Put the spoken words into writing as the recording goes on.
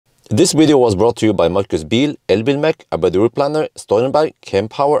This video was brought to you by Markus Bil, Elbilmek, ABRP, Stormberg,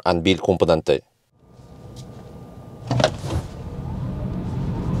 Kempower and Bilkomponenter.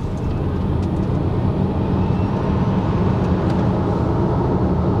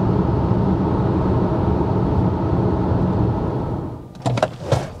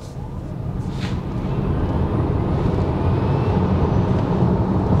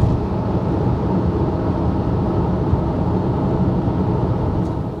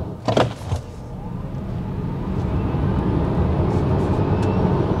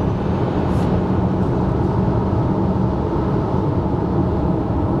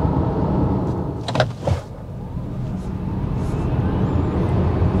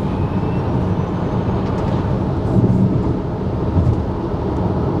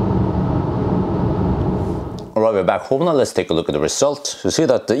 Alright, we're back home now. Let's take a look at the result. You see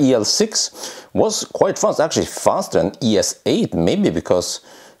that the EL6 was quite fast, actually faster than ES8, maybe because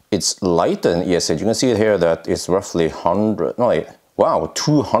it's lighter than ES8. You can see it here that it's roughly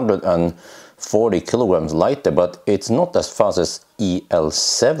 240 kilograms lighter, but it's not as fast as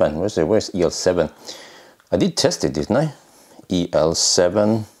EL7. Where's EL7? I did test it, didn't I?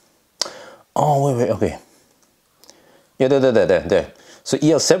 EL7. Oh, wait, okay. Yeah, there. So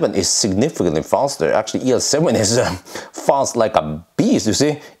EL7 is significantly faster. Actually, EL7 is fast like a beast, you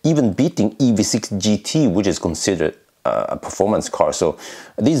see, even beating EV6 GT, which is considered a performance car. So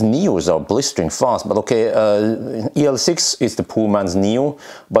these Nios are blistering fast, but okay, EL6 is the poor man's Nio,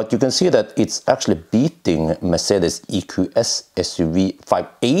 but you can see that it's actually beating Mercedes EQS SUV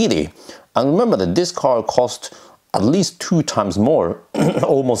 580. And remember that this car cost at least 2 times more,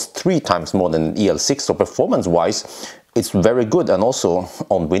 almost 3 times more than EL6, so performance-wise, it's very good, and also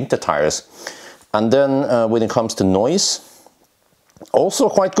on winter tires. And then when it comes to noise, also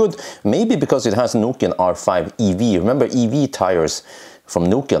quite good, maybe because it has Nokian R5 EV. Remember, EV tires from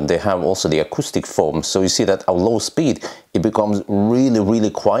Nokian, they have also the acoustic foam, so you see that at low speed it becomes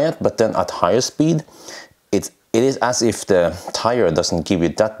really quiet, but then at higher speed it is as if the tire doesn't give you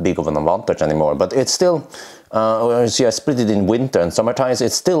that big of an advantage anymore. But it's still, see, I split it in winter and summer tires,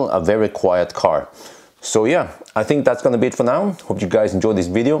 it's still a very quiet car. So yeah, I think that's gonna be it for now. Hope you guys enjoyed this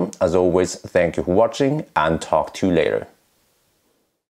video. As always, thank you for watching and talk to you later.